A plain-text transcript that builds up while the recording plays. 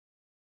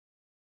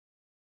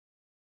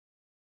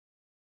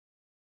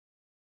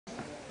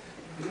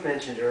You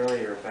mentioned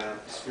earlier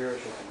about the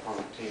spiritual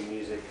component to your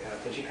music,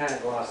 but you kind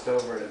of glossed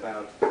over it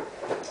about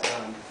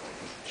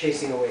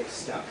chasing away the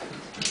stuff,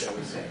 shall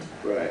we say.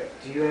 Right.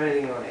 Do you have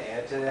anything you want to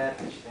add to that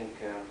you think,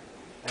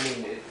 I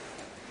mean,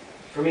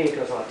 for me it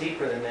goes a lot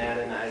deeper than that,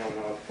 and I don't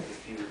know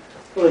if you...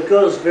 Well, it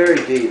goes very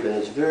deep, and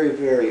it's very,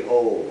 very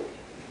old,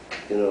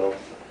 you know.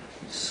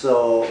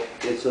 So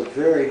it's a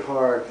very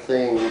hard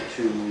thing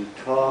to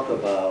talk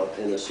about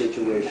in a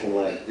situation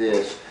like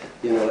this.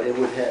 You know,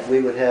 we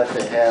would have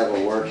to have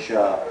a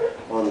workshop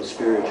on the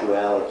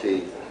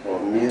spirituality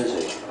of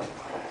music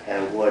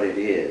and what it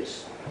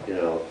is. You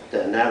know,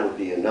 then that would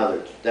be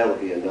another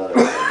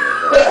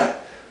thing.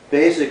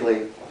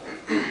 Basically,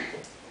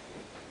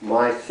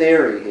 my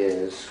theory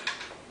is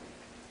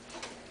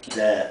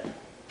that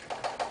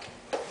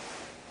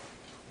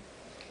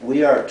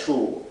we are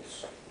tools.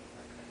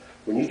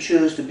 When you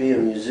choose to be a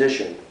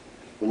musician,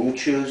 when you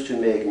choose to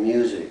make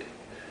music,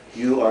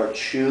 you are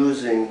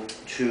choosing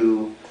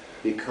to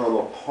become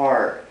a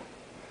part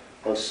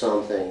of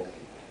something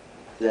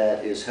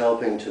that is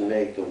helping to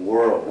make the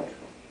world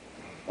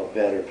a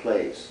better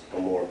place, a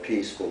more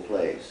peaceful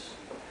place.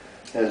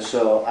 And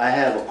so I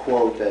have a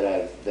quote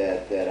that's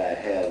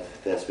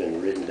been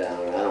written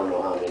down, and I don't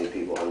know how many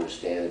people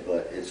understand it,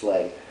 but it's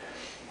like,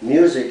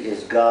 music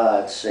is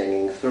God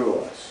singing through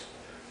us.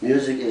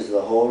 Music is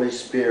the Holy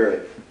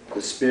Spirit,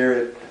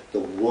 the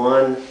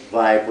one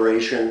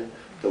vibration,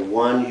 the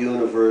one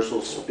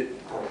universal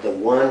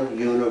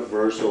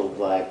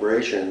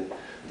vibration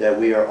that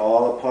we are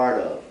all a part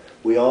of.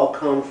 We all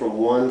come from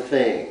one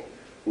thing.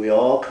 We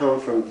all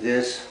come from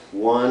this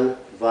one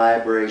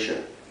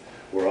vibration.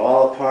 We're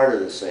all a part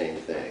of the same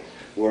thing.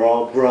 We're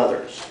all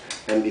brothers.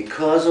 And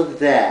because of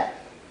that,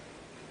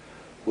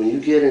 when you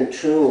get in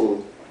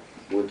tune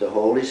with the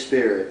Holy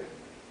Spirit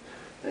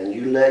and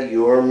you let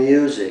your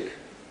music,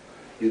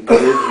 you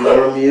give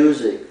your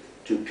music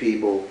to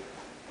people,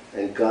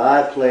 and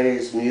God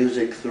plays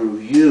music through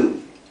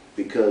you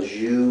because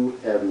you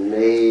have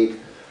made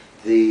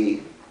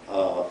the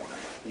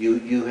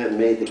you have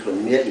made the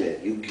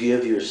commitment. You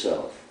give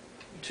yourself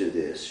to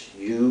this.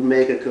 You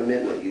make a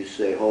commitment. You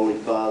say, Holy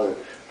Father,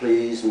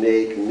 please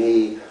make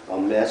me a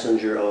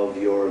messenger of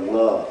your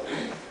love.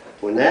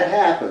 When that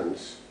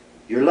happens,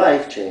 your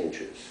life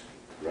changes,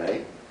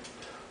 right?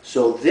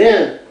 So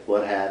then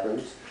what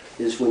happens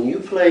is when you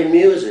play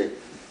music,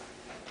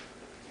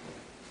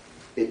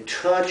 it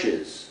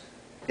touches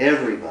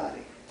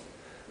everybody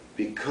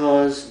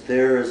because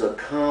there is a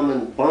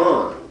common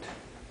bond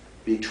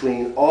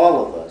between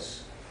all of us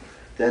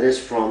that is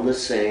from the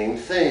same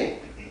thing.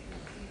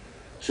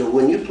 So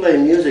when you play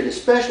music,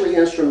 especially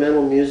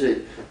instrumental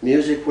music,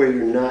 music where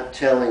you're not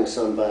telling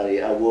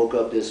somebody, I woke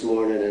up this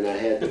morning and I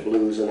had the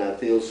blues and I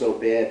feel so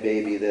bad,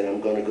 baby, that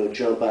I'm going to go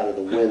jump out of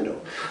the window.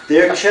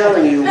 They're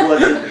telling you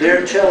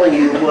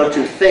what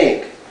to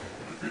think,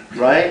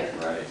 right?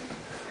 Right.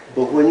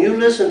 But when you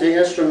listen to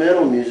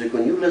instrumental music,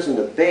 when you listen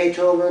to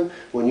Beethoven,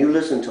 when you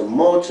listen to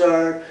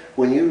Mozart,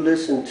 when you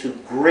listen to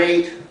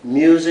great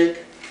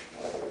music,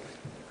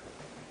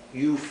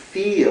 you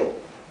feel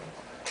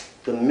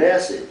the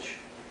message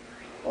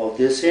of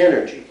this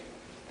energy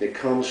that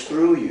comes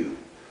through you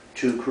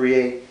to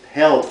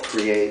help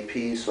create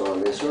peace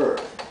on this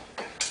earth.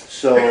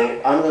 So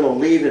I'm going to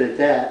leave it at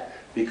that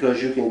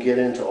because you can get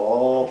into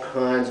all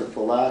kinds of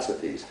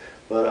philosophies.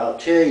 But I'll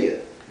tell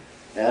you,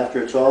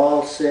 after it's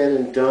all said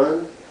and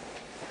done,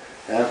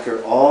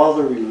 after all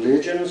the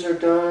religions are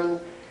done,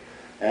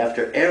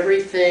 after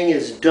everything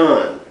is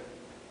done,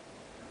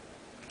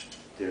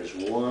 there's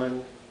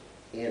one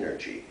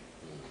energy,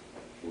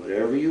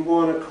 whatever you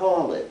want to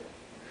call it,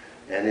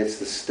 and it's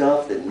the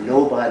stuff that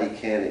nobody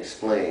can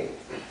explain.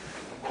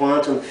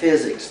 Quantum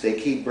physics, they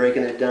keep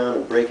breaking it down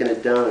and breaking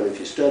it down, and if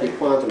you study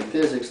quantum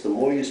physics, the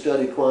more you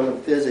study quantum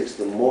physics,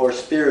 the more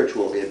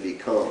spiritual it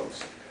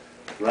becomes,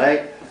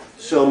 right?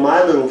 So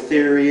my little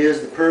theory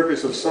is the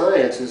purpose of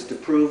science is to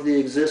prove the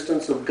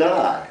existence of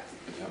God.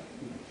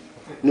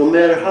 No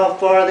matter how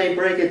far they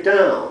break it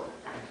down,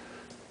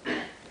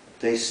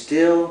 they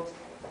still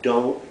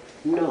don't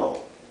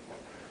know.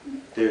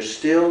 There's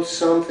still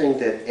something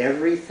that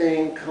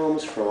everything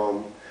comes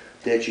from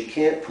that you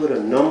can't put a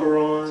number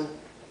on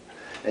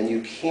and you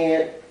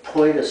can't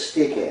point a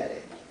stick at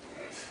it.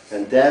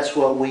 And that's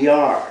what we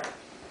are.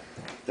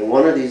 And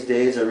one of these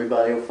days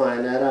everybody will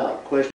find that out. Question